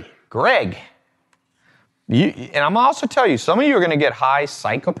 63. Greg, and I'm also tell you, some of you are going to get high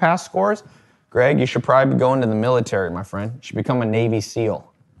psychopath scores. Greg, you should probably go into the military, my friend. You should become a Navy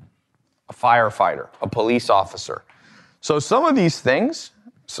SEAL, a firefighter, a police officer. So some of these things,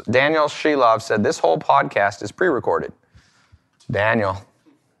 Daniel Shilov said, this whole podcast is pre-recorded.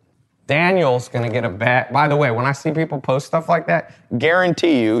 Daniel's going to get a bad... By the way, when I see people post stuff like that,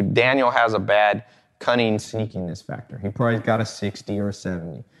 guarantee you Daniel has a bad cunning sneakiness factor. He probably got a 60 or a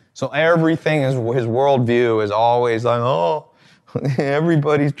 70. So everything is his worldview is always like,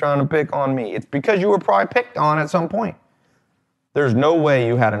 everybody's trying to pick on me. It's because you were probably picked on at some point. There's no way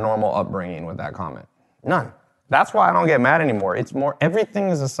you had a normal upbringing with that comment. None. That's why I don't get mad anymore. It's more, everything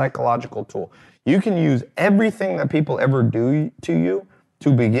is a psychological tool. You can use everything that people ever do to you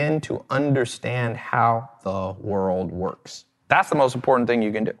to begin to understand how the world works. That's the most important thing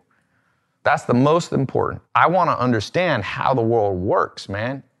you can do. That's the most important. I want to understand how the world works,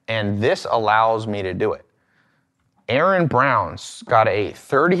 man. And this allows me to do it. Aaron Brown's got a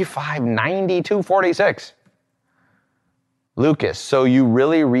 35, 92, 46. Lucas, so you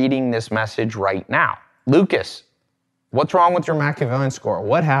really reading this message right now? Lucas, what's wrong with your Machiavellian score?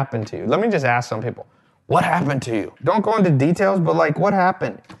 What happened to you? Let me just ask some people. What happened to you? Don't go into details, but what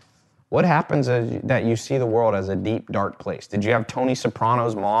happened? What happens that you see the world as a deep, dark place? Did you have Tony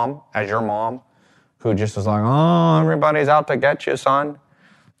Soprano's mom as your mom, who just was like, oh, everybody's out to get you, son?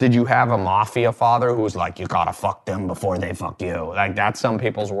 Did you have a mafia father who was like, you gotta fuck them before they fuck you? Like, that's some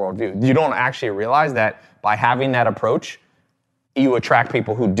people's worldview. You don't actually realize that by having that approach, you attract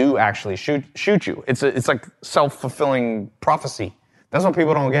people who do actually shoot you. It's like self-fulfilling prophecy. That's what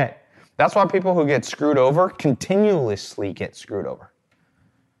people don't get. That's why people who get screwed over continuously get screwed over.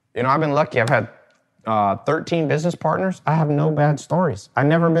 You know, I've been lucky. I've had 13 business partners. I have no bad stories. I've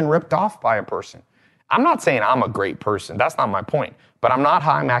never been ripped off by a person. I'm not saying I'm a great person. That's not my point. But I'm not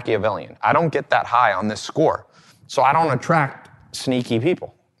high Machiavellian. I don't get that high on this score. So I don't attract sneaky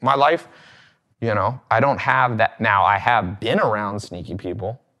people. My life, you know, I don't have that. Now, I have been around sneaky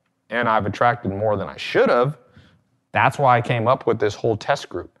people, and I've attracted more than I should have. That's why I came up with this whole test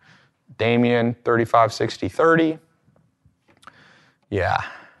group. Damien, 35, 60, 30. Yeah.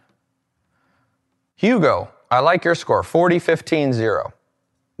 Hugo, I like your score, 40, 15, 0.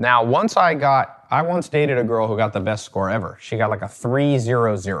 Now, I once dated a girl who got the best score ever. She got like a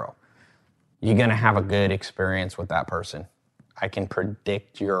 300. You're gonna have a good experience with that person. I can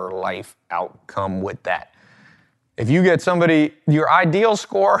predict your life outcome with that. If you get somebody, your ideal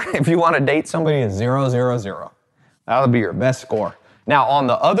score, if you want to date somebody, is 000. That'll be your best score. Now, on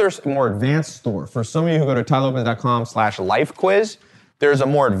the other, more advanced score, for some of you who go to tylopez.com/life quiz, there's a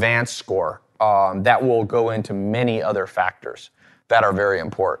more advanced score that will go into many other factors that are very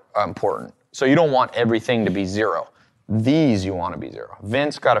important. So you don't want everything to be 0. These you want to be 0.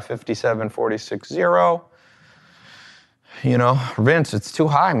 Vince got a 57, 46, 0. You know, Vince, it's too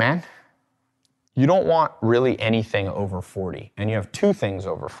high, man. You don't want really anything over 40, and you have 2 things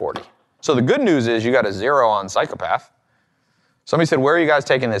over 40. So the good news is you got a 0 on psychopath. Somebody said, where are you guys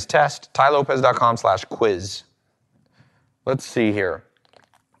taking this test? tylopez.com/quiz. Let's see here.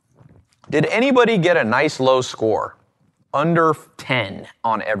 Did anybody get a nice low score? Under 10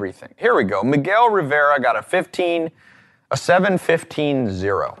 on everything. Here we go. Miguel Rivera got a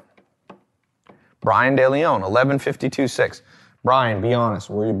 7-15-0. Brian De Leon, 11-52-6. Brian, be honest,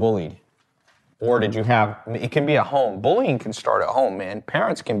 were you bullied? Or did you have, it can be at home. Bullying can start at home, man.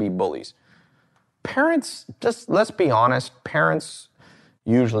 Parents can be bullies. Parents, just let's be honest, parents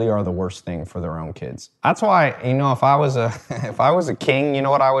usually are the worst thing for their own kids. That's why, you know, if I was a king, you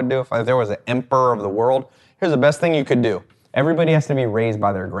know what I would do? If there was an emperor of the world, here's the best thing you could do. Everybody has to be raised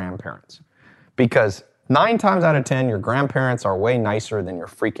by their grandparents. Because 9 times out of 10, your grandparents are way nicer than your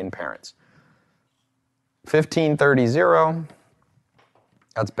freaking parents. 15-30-0,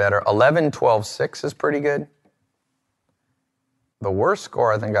 that's better. 11-12-6 is pretty good. The worst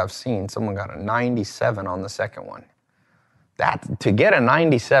score I think I've seen, someone got a 97 on the second one. To get a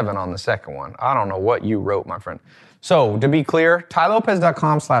 97 on the second one, I don't know what you wrote, my friend. So, to be clear,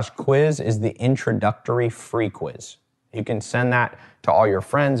 tylopez.com/quiz is the introductory free quiz. You can send that to all your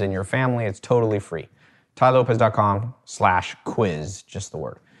friends and your family. It's totally free. tylopez.com/quiz, just the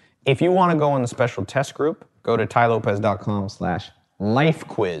word. If you want to go in the special test group, go to tylopez.com/life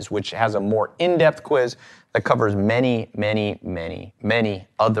quiz, which has a more in-depth quiz that covers many, many, many, many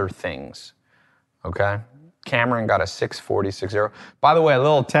other things. Okay? Cameron got a 640-60. By the way, a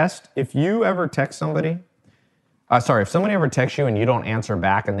little test. If you ever text somebody, if somebody ever texts you and you don't answer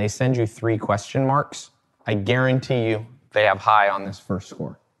back and they send you 3 question marks, I guarantee you they have high on this first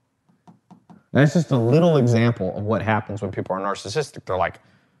score. That's just a little example of what happens when people are narcissistic. They're like,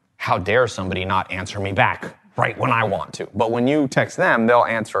 how dare somebody not answer me back right when I want to? But when you text them, they'll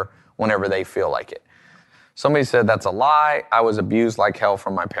answer whenever they feel like it. Somebody said, that's a lie. I was abused like hell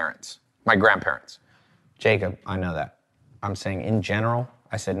from my grandparents. Jacob, I know that. I'm saying in general,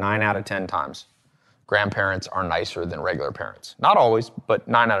 I said 9 out of 10 times. Grandparents are nicer than regular parents. Not always, but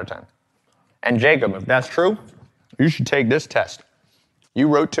 9 out of 10. And Jacob, if that's true, you should take this test. You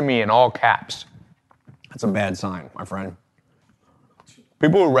wrote to me in all caps. That's a bad sign, my friend.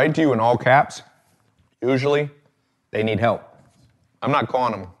 People who write to you in all caps, usually they need help. I'm not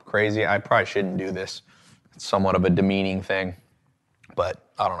calling them crazy. I probably shouldn't do this. It's somewhat of a demeaning thing, but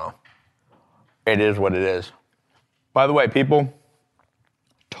I don't know. It is what it is. By the way, people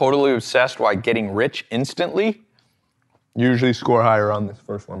totally obsessed while getting rich instantly usually score higher on this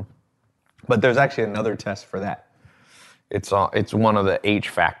first one. But there's actually another test for that. It's one of the H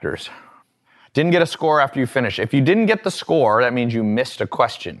factors. Didn't get a score after you finish. If you didn't get the score, that means you missed a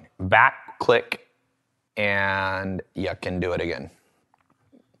question. Back click and you can do it again.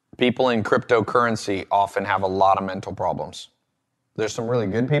 People in cryptocurrency often have a lot of mental problems. There's some really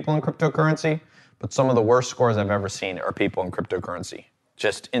good people in cryptocurrency, but some of the worst scores I've ever seen are people in cryptocurrency.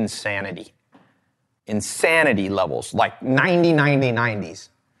 Just insanity. Insanity levels, like 90, 90, 90s.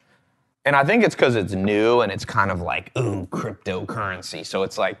 And I think it's because it's new and it's kind of like, ooh, cryptocurrency. So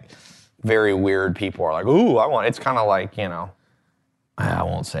it's like, very weird people are like, ooh, it's kind of like, I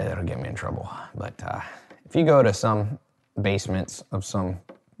won't say that'll get me in trouble, but if you go to some basements of some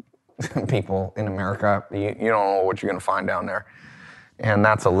people in America, you don't know what you're going to find down there. And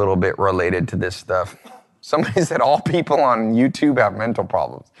that's a little bit related to this stuff. Somebody said all people on YouTube have mental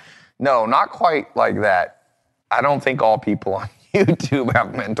problems. No, not quite like that. I don't think all people on YouTube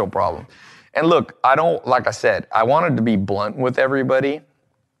have mental problems. And look, like I said, I wanted to be blunt with everybody,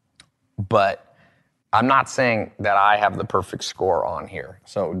 but I'm not saying that I have the perfect score on here.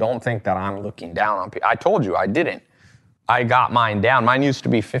 So don't think that I'm looking down on people. I told you I didn't. I got mine down. Mine used to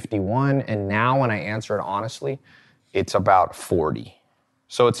be 51, and now when I answer it honestly, it's about 40.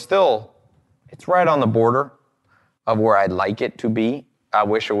 So it's right on the border of where I'd like it to be. I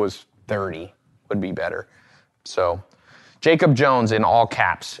wish it was 30 would be better. So Jacob Jones in all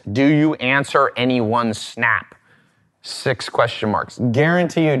caps. Do you answer anyone's snap? 6 question marks.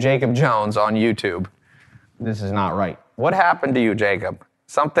 Guarantee you Jacob Jones on YouTube. This is not right. What happened to you, Jacob?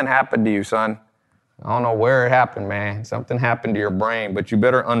 Something happened to you, son. I don't know where it happened, man. Something happened to your brain, but you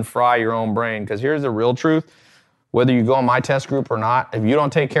better unfry your own brain, because here's the real truth. Whether you go in my test group or not, if you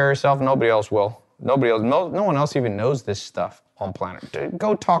don't take care of yourself, nobody else will. Nobody else. No one else even knows this stuff on planet.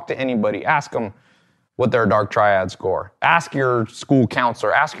 Go talk to anybody. Ask them what their dark triad score. Ask your school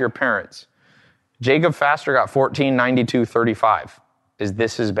counselor. Ask your parents. Jacob Faster got 14, 92, 35.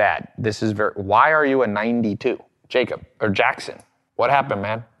 This is bad. Why are you a 92? Jacob or Jackson? What happened,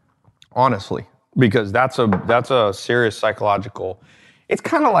 man? Honestly. Because that's a serious psychological. It's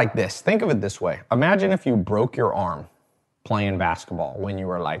kind of like this. Think of it this way. Imagine if you broke your arm playing basketball when you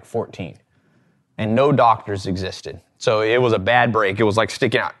were like 14 and no doctors existed. So it was a bad break. It was like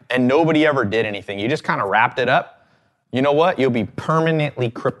sticking out and nobody ever did anything. You just kind of wrapped it up. You know what? You'll be permanently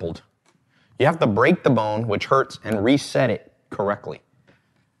crippled. You have to break the bone, which hurts, and reset it correctly.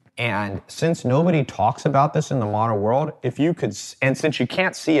 And since nobody talks about this in the modern world, and since you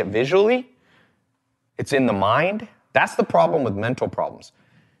can't see it visually, it's in the mind. That's the problem with mental problems.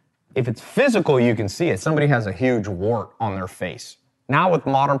 If it's physical, you can see it. Somebody has a huge wart on their face. Now with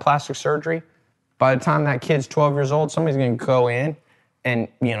modern plastic surgery, by the time that kid's 12 years old, somebody's going to go in and,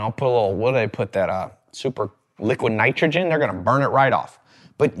 put a little, what do they put that, super liquid nitrogen? They're going to burn it right off.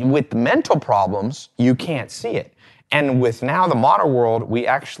 But with mental problems, you can't see it. And with now the modern world, we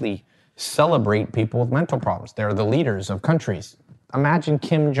actually celebrate people with mental problems. They're the leaders of countries. Imagine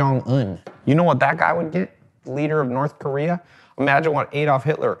Kim Jong-un. You know what that guy would get? Leader of North Korea? Imagine what Adolf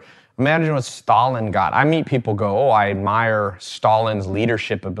Hitler, imagine what Stalin got. I meet people go, I admire Stalin's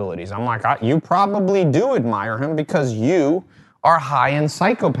leadership abilities. I'm like, you probably do admire him because you are high in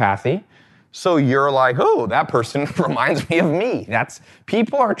psychopathy. So you're like, oh, that person reminds me of me.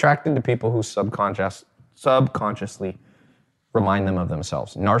 People are attracted to people who subconsciously remind them of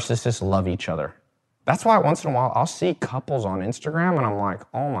themselves. Narcissists love each other. That's why once in a while I'll see couples on Instagram and I'm like,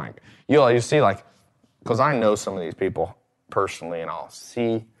 oh my, you see like, because I know some of these people personally and I'll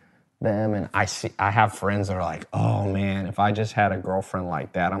see them and I have friends that are like, oh man, if I just had a girlfriend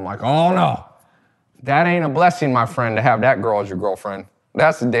like that. I'm like, oh no, that ain't a blessing, my friend, to have that girl as your girlfriend.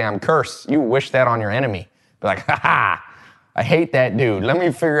 That's a damn curse. You wish that on your enemy. Be like, I hate that dude. Let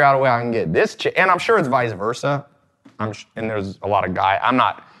me figure out a way I can get this chick. And I'm sure it's vice versa. And there's a lot of guys. I'm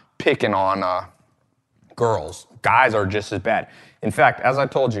not picking on girls. Guys are just as bad. In fact, as I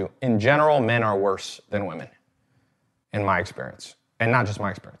told you, in general, men are worse than women, in my experience. And not just my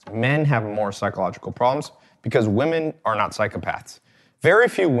experience. Men have more psychological problems because women are not psychopaths. Very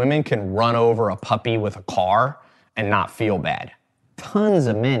few women can run over a puppy with a car and not feel bad. Tons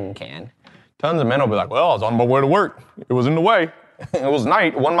of men can. Tons of men will be like, well, I was on my way to work. It was in the way. It was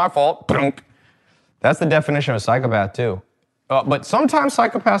night. It wasn't my fault. That's the definition of a psychopath, too. But sometimes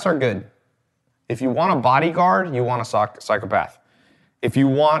psychopaths are good. If you want a bodyguard, you want a psychopath. If you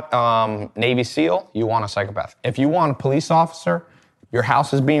want Navy SEAL, you want a psychopath. If you want a police officer, your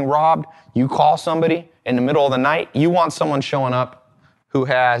house is being robbed, you call somebody in the middle of the night, you want someone showing up who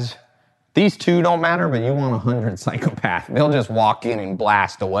has, these two don't matter, but you want 100 psychopath. They'll just walk in and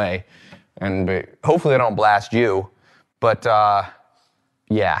blast away. And hopefully they don't blast you. But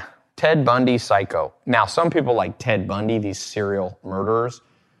yeah, Ted Bundy, psycho. Now, some people like Ted Bundy, these serial murderers.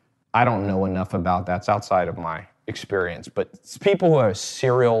 I don't know enough about that. It's outside of my experience. But it's people who are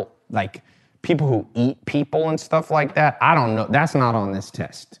serial, like people who eat people and stuff like that. I don't know. That's not on this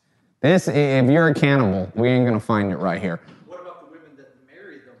test. If you're a cannibal, we ain't going to find it right here. What about the women that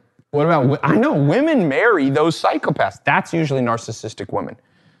marry them? What about, I know women marry those psychopaths. That's usually narcissistic women.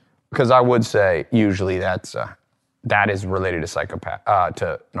 Because I would say usually that is related to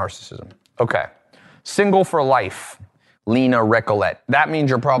to narcissism. Okay. Single for life. Lena Recollet. That means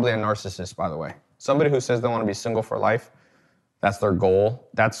you're probably a narcissist, by the way. Somebody who says they want to be single for life, that's their goal.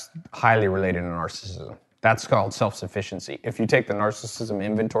 That's highly related to narcissism. That's called self-sufficiency. If you take the narcissism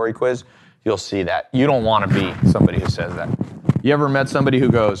inventory quiz, you'll see that. You don't want to be somebody who says that. You ever met somebody who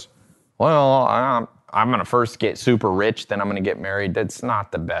goes, well, I'm going to first get super rich, then I'm going to get married? That's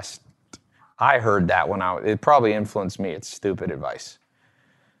not the best. I heard that it probably influenced me. It's stupid advice.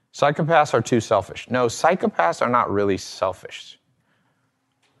 Psychopaths are too selfish. No, psychopaths are not really selfish.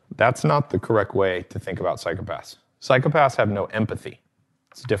 That's not the correct way to think about psychopaths. Psychopaths have no empathy.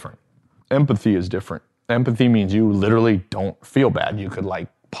 It's different. Empathy is different. Empathy means you literally don't feel bad. You could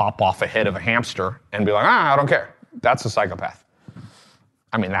pop off a head of a hamster and be like, I don't care. That's a psychopath.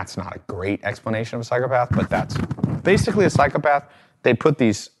 I mean, that's not a great explanation of a psychopath, but that's basically a psychopath. They put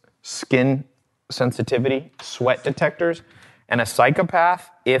these skin sensitivity sweat detectors, and a psychopath,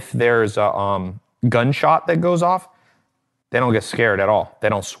 if there's a gunshot that goes off, they don't get scared at all. They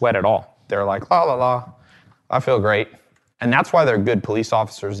don't sweat at all. They're like, la, la, la, I feel great. And that's why they're good police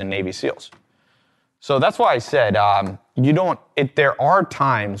officers and Navy SEALs. So that's why I said, there are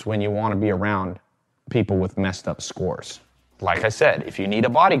times when you want to be around people with messed up scores. Like I said, if you need a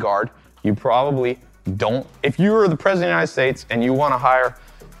bodyguard, you probably don't. If you are the President of the United States and you want to hire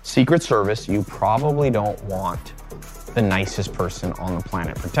Secret Service, you probably don't want the nicest person on the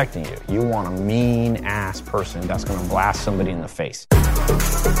planet protecting you. You want a mean-ass person that's going to blast somebody in the face.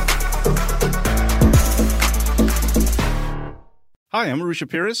 Hi, I'm Arusha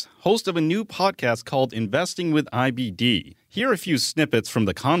Pires, host of a new podcast called Investing with IBD. Here are a few snippets from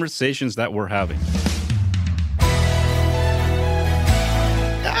the conversations that we're having.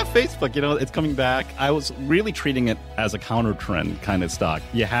 Facebook, it's coming back. I was really treating it as a counter trend kind of stock.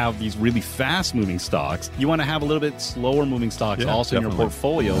 You have these really fast moving stocks. You want to have a little bit slower moving stocks also in your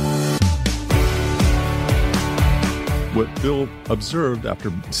portfolio. What Bill observed after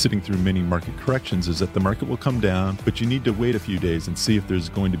sitting through many market corrections is that the market will come down, but you need to wait a few days and see if there's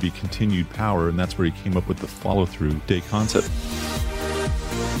going to be continued power, and that's where he came up with the follow-through day concept.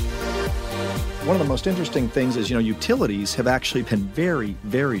 One of the most interesting things is, utilities have actually been very,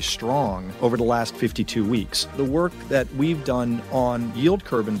 very strong over the last 52 weeks. The work that we've done on yield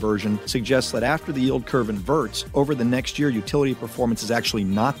curve inversion suggests that after the yield curve inverts, over the next year, utility performance is actually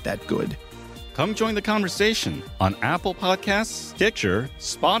not that good. Come join the conversation on Apple Podcasts, Stitcher,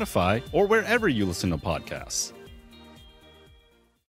 Spotify, or wherever you listen to podcasts.